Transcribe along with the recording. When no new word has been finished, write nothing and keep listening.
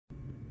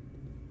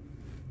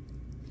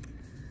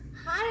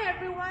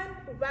everyone,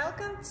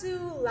 welcome to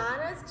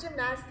Lana's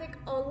Gymnastic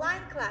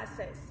online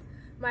classes.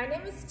 My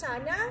name is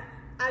Tanya,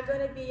 I'm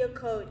going to be your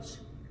coach.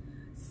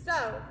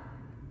 So,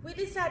 we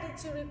decided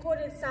to record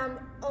some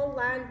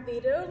online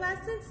video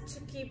lessons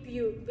to keep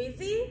you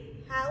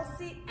busy,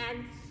 healthy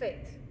and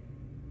fit.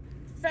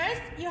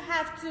 First, you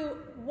have to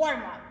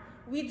warm up.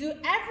 We do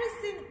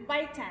everything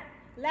by 10.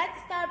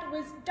 Let's start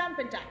with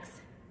jumping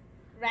jacks.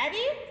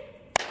 Ready?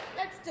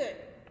 Let's do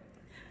it.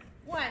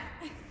 1,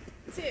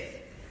 2,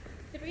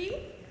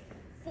 3,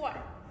 4,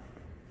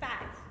 5,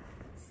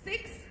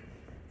 6,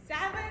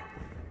 7,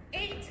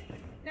 8,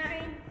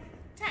 9,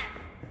 10.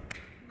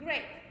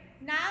 Great.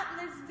 Now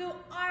let's do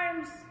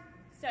arms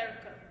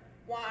circle.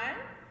 1,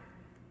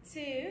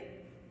 2,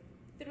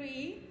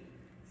 3,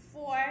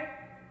 4,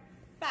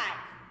 5.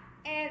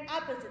 And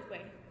opposite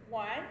way.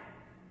 1,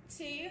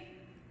 2,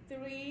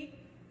 3,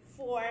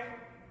 4,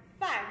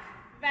 5.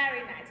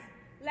 Very nice.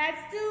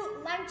 Let's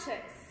do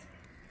lunges.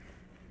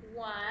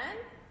 1,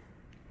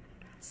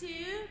 2,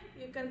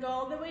 you can go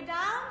all the way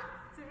down.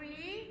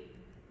 3,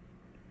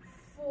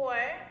 4,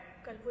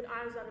 you can put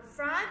arms on the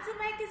front to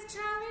make this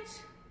challenge.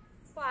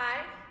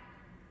 5,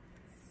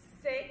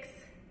 6,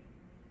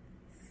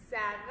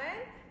 7,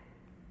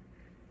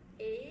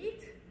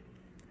 8,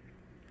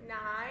 9,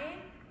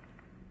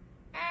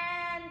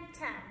 and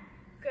 10.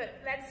 Good.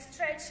 Let's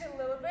stretch a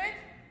little bit.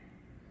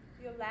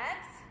 Your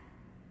legs.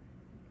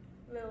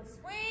 Little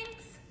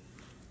swings.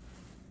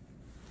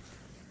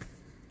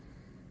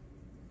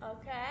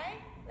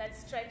 Okay.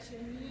 Let's stretch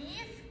your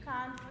knees.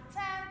 Count for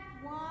 10.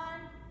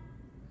 1,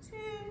 2,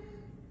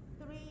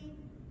 3,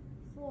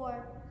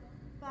 4,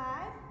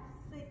 5,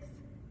 6,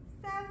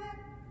 7,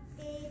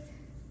 8,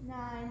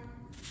 9,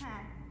 10.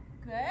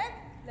 Good.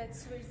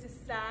 Let's switch the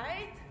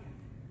side.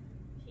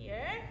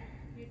 Here.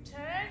 You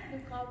turn, do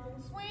couple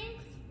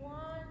swings. 1,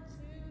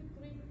 2,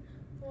 3,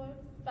 4,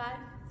 5,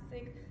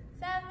 6,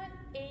 7,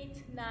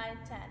 8, 9,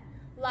 10.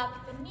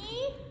 Lock the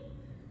knee.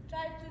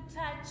 Try to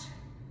touch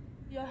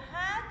your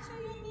hand to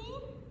your knee.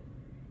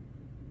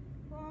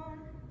 1,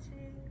 2,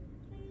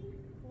 3,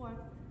 4,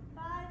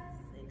 5,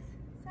 6,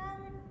 7,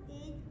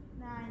 8,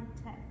 9,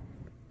 10.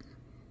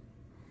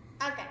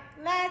 Okay,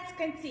 let's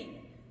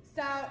continue.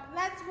 So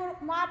let's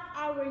warm up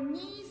our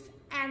knees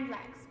and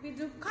legs. We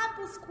do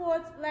couple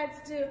squats.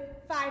 Let's do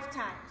 5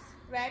 times.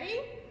 Ready?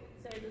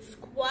 So you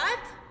squat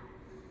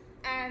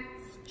and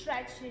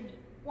stretch your knee.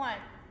 1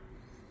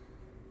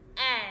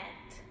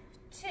 and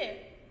 2.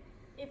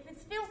 If it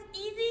feels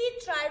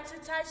easy, try to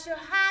touch your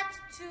hat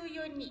to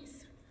your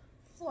knees.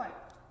 4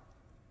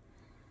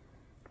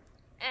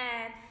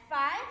 and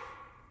 5.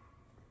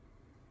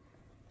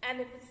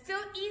 And if it's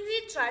still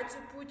easy, try to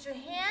put your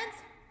hands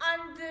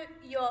under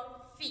your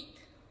feet.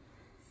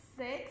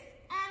 6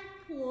 and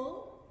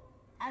pull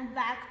and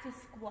back to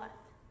squat.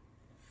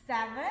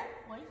 7,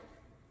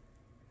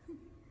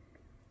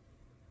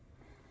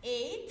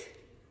 8,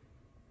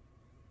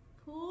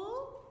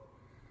 pull,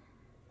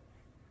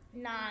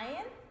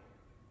 9,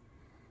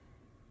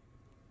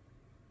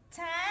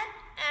 10,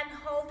 and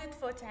hold it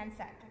for 10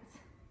 seconds.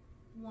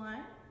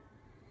 1,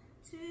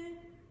 2,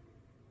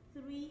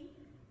 3,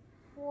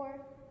 4,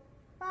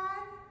 5,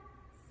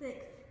 6,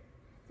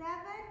 7,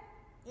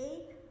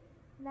 8,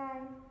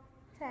 9,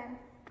 10.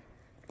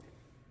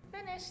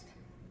 Finished.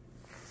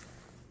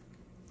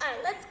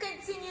 Alright, let's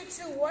continue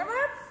to warm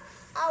up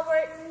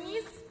our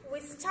knees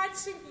with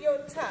touching your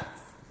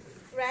toes.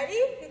 Ready?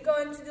 We're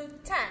going to do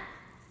 10.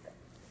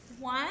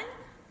 1,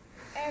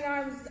 and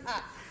arms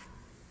up.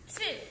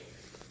 2,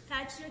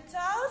 touch your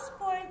toes,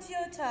 point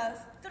your toes.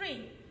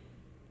 3,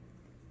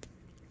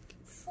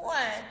 4,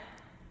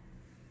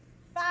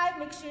 5,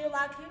 make sure you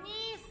lock your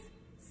knees.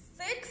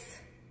 6,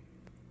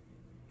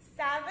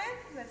 7,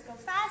 let's go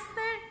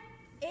faster.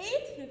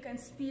 8, you can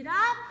speed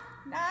up.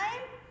 9,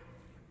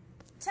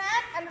 10,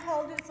 and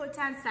hold it for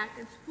 10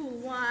 seconds. Pull.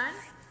 1,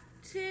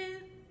 2,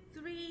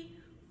 3,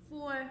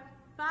 4,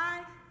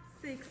 5,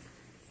 6,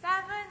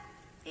 7,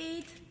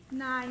 8,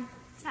 9,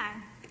 10.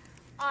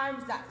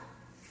 Arms up.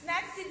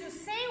 Next, you do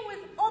same with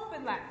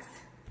open legs.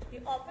 You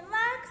open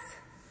legs,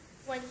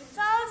 point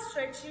your toes,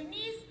 stretch your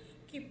knees,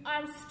 keep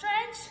arms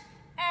stretched,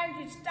 and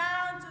reach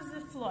down to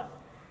the floor.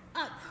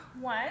 Up.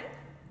 1,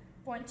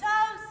 point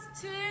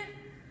toes. 2,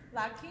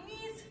 lock your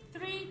knees.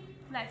 3,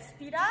 let's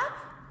speed up.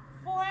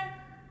 4,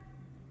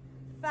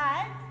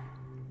 5,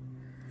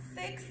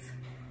 6,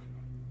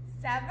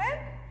 7,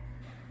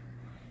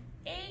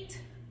 8,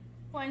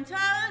 point toes.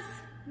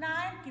 9,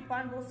 keep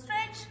arms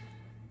stretched.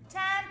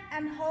 10,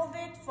 and hold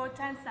it for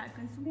 10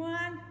 seconds.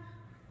 1,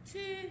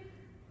 2,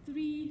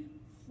 3,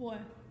 4,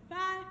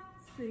 5,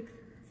 6,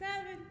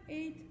 7,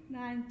 8,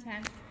 9,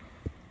 10.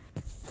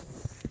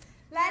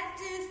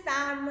 Let's do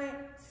some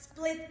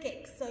split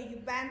kicks. So you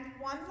bend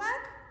one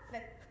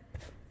leg,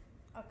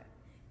 okay,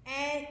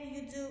 and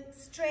you do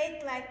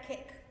straight leg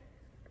kick,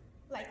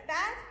 like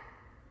that.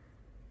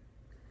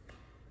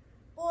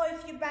 Or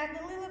if you bend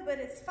a little bit,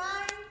 it's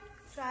fine.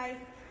 Try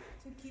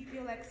to keep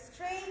your legs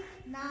straight,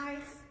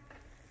 nice.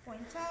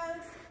 Point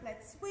toes.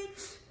 Let's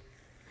switch.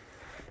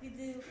 You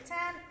do 10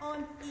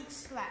 on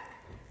each leg.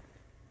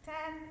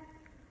 10,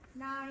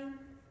 9,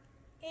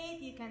 8,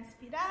 you can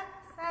speed up,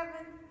 7,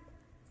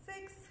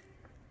 6,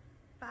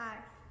 5,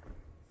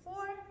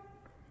 4,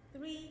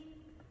 3,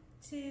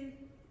 2,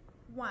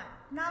 1.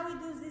 Now we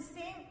do the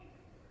same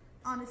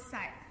on the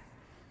side.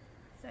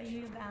 So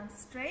you bend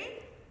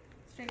straight,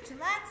 stretch your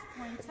legs,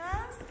 point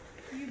toes,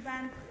 you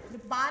bend the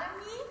bottom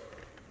knee,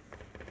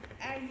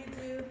 and you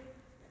do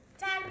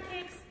 10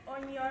 kicks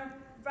on your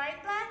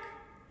right leg.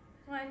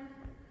 1,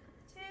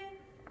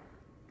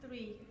 2,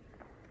 3,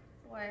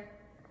 4,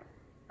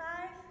 5,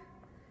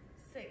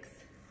 6,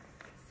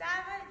 7.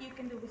 You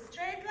can do with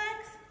straight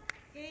legs.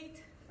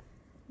 8,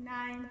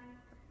 9,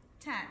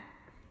 10.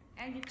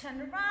 And you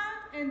turn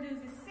around and do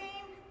the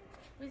same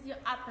with your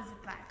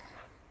opposite leg.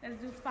 Let's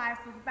do 5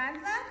 with bent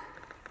leg.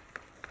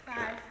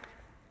 5,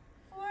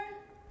 4,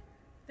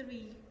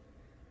 3,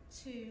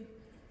 2,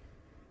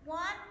 1,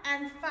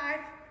 and 5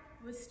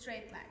 with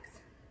straight legs.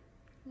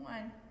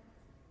 1,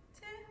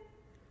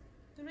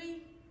 2,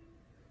 3,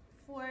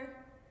 4,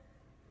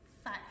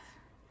 5.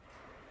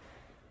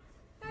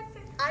 That's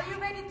it. Are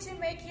you ready to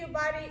make your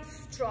body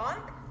strong?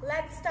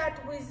 Let's start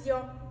with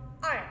your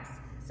arms.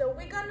 So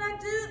we're gonna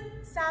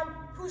do some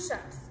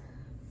push-ups.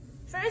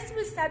 First,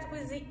 we start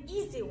with the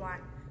easy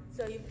one.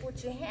 So you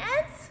put your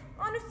hands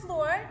on the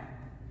floor,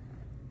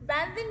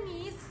 bend the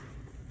knees,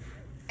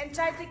 and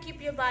try to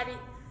keep your body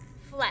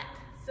flat.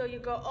 So you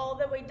go all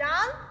the way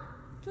down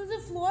to the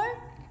floor,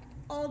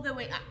 all the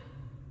way up.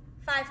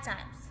 5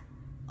 times.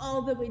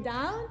 All the way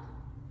down,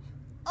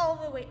 all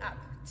the way up.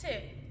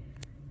 2,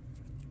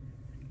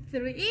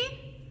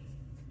 3,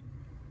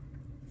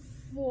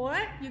 4.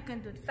 You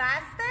can do it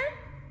faster.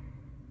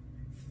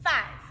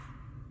 5.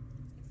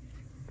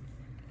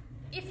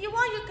 If you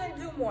want, you can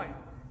do more.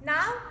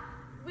 Now,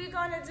 we're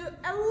gonna do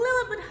a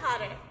little bit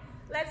harder.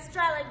 Let's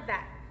try like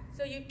that.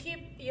 So you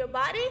keep your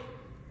body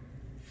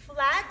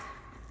flat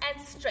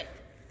and straight.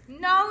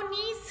 No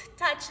knees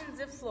touching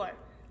the floor.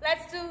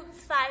 Let's do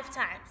 5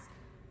 times.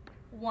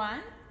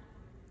 1,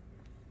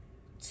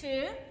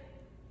 2,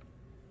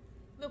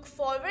 look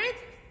forward,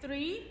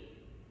 3,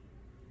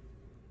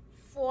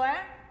 4,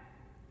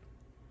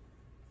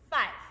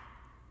 5.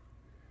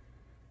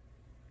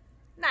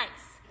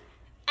 Nice.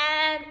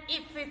 And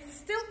if it's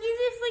still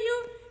easy for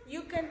you,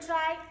 you can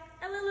try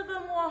a little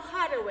bit more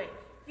harder way.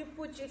 You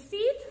put your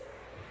feet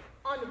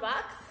on the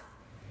box.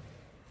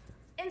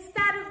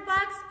 Instead of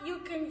box, you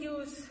can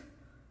use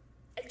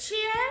a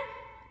chair,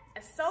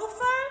 a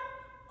sofa,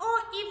 or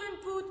even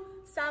put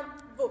some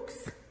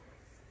books.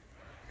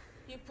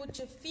 You put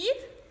your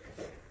feet,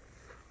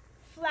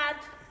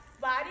 flat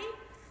body,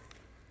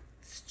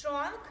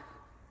 strong,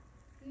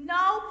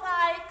 no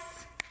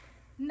pikes,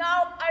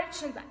 no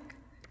arching back.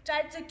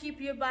 Try to keep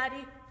your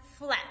body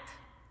flat.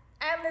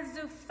 And let's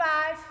do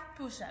 5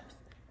 push-ups.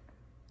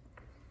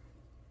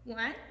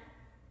 1,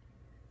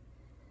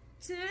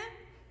 2,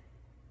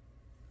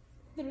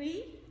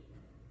 3,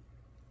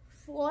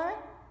 4,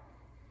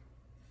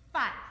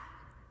 5.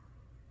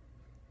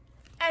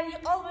 And you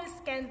always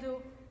can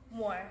do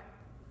more.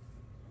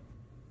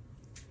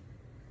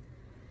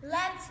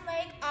 Let's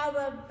make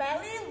our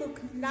belly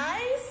look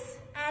nice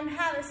and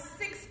have a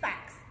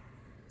 6-pack.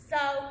 So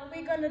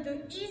we're gonna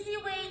do easy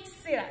weight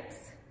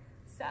sit-ups.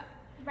 So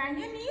bend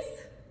your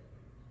knees,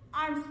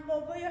 arms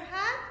over your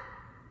head,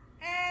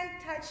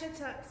 and touch your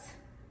toes.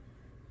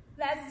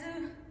 Let's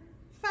do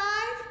 5.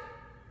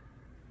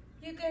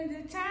 You can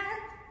do 10.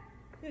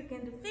 You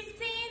can do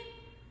 15.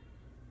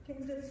 You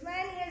can do as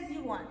many as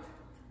you want.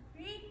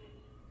 3,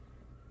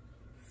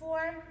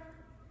 4,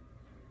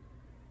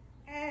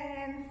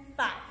 and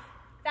 5.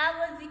 That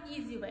was the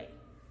easy way.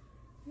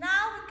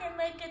 Now we can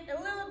make it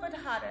a little bit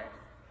harder.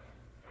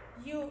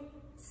 You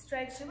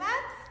stretch your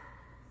legs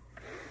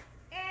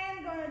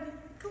and gonna do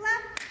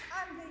clap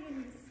under your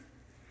knees.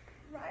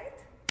 Right,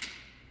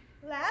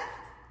 left,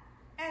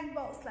 and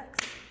both legs.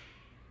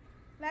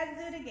 Let's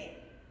do it again.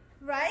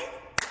 Right,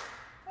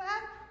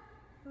 clap,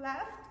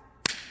 left,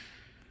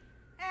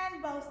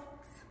 and both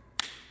legs.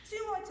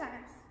 2 more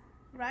times.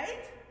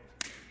 Right,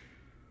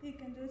 you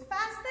can do it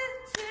faster.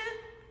 2,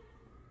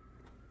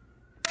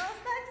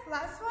 both legs.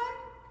 Last one.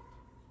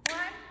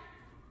 1,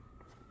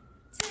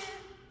 2,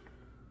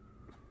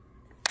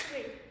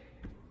 3.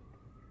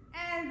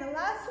 And the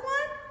last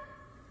one,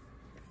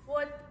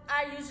 what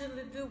I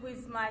usually do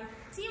with my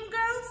team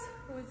girls,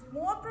 who is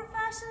more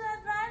professional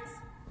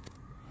advanced,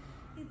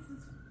 it's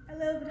a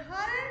little bit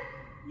harder.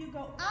 You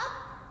go up,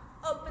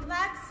 open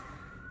legs,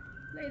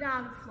 lay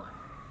down on the floor.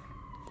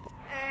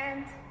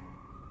 And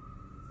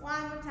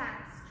 1 more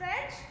time.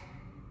 Stretch,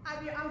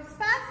 up your arms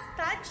fast,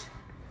 touch,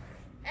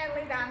 and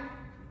lay down.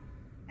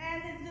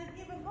 And let's do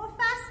it even more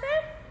faster.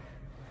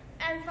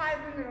 And 5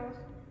 in a row.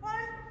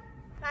 1,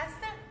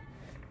 faster,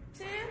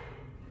 2,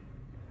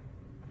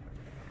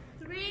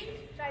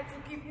 3, try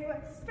to keep your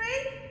legs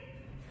straight,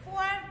 4,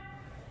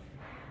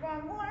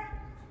 1 more,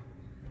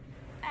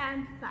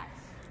 and 5.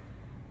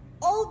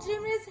 All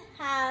gymnasts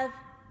have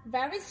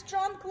very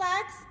strong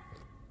legs,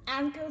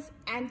 ankles,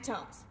 and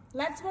toes.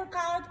 Let's work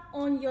out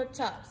on your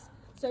toes.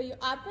 So you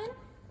open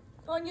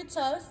on your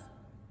toes,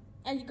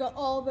 and you go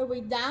all the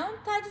way down,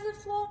 touch the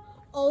floor,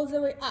 all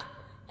the way up,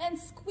 and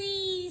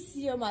squeeze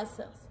your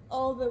muscles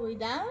all the way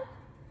down,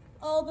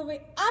 all the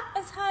way up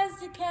as high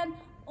as you can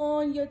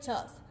on your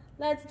toes.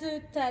 Let's do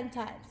it 10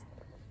 times.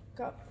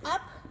 Go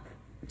up,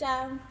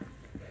 down,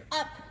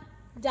 up,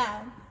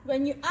 down.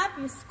 When you're up,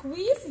 you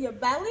squeeze your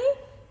belly,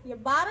 your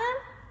bottom,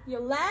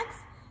 your legs,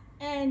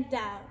 and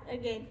down.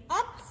 Again,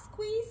 up,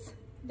 squeeze,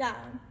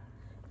 down,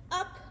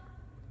 up,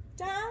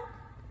 down,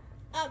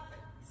 up,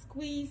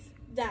 squeeze,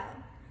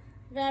 down.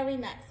 Very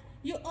nice.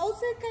 You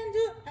also can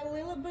do a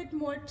little bit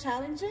more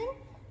challenging.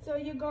 So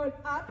you're going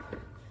up.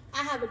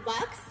 I have a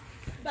box,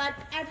 but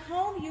at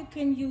home you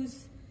can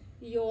use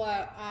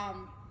your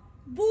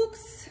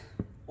books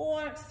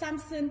or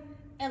something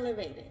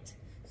elevated.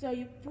 So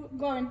you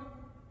going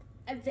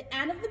at the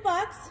end of the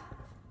box,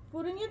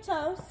 put in your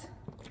toes,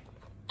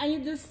 and you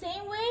do the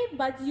same way,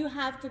 but you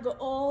have to go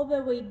all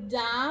the way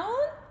down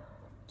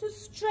to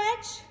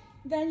stretch.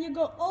 Then you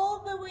go all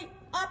the way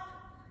up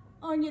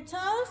on your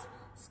toes,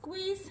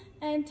 squeeze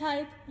and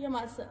tighten your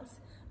muscles.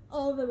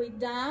 All the way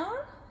down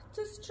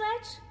to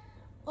stretch,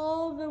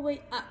 all the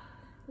way up.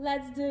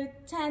 Let's do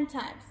it 10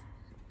 times.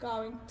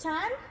 Going 10,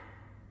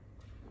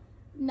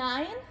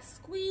 9,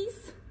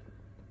 squeeze,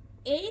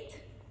 8,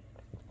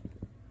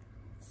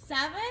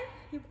 7,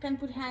 you can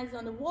put hands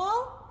on the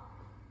wall,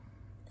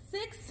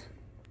 6,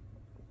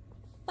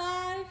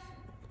 5,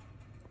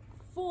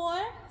 4,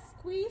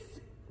 squeeze,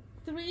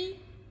 3,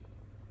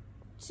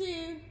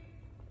 2,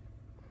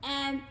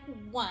 and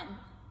 1.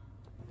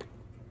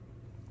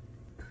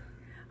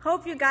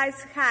 Hope you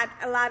guys had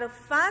a lot of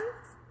fun.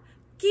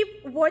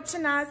 Keep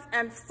watching us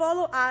and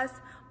follow us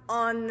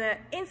on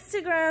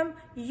Instagram,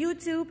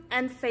 YouTube,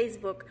 and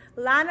Facebook.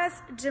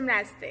 Lana's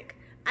Gymnastic.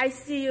 I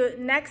see you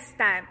next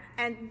time.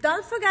 And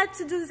don't forget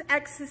to do this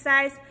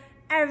exercise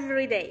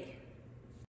every day.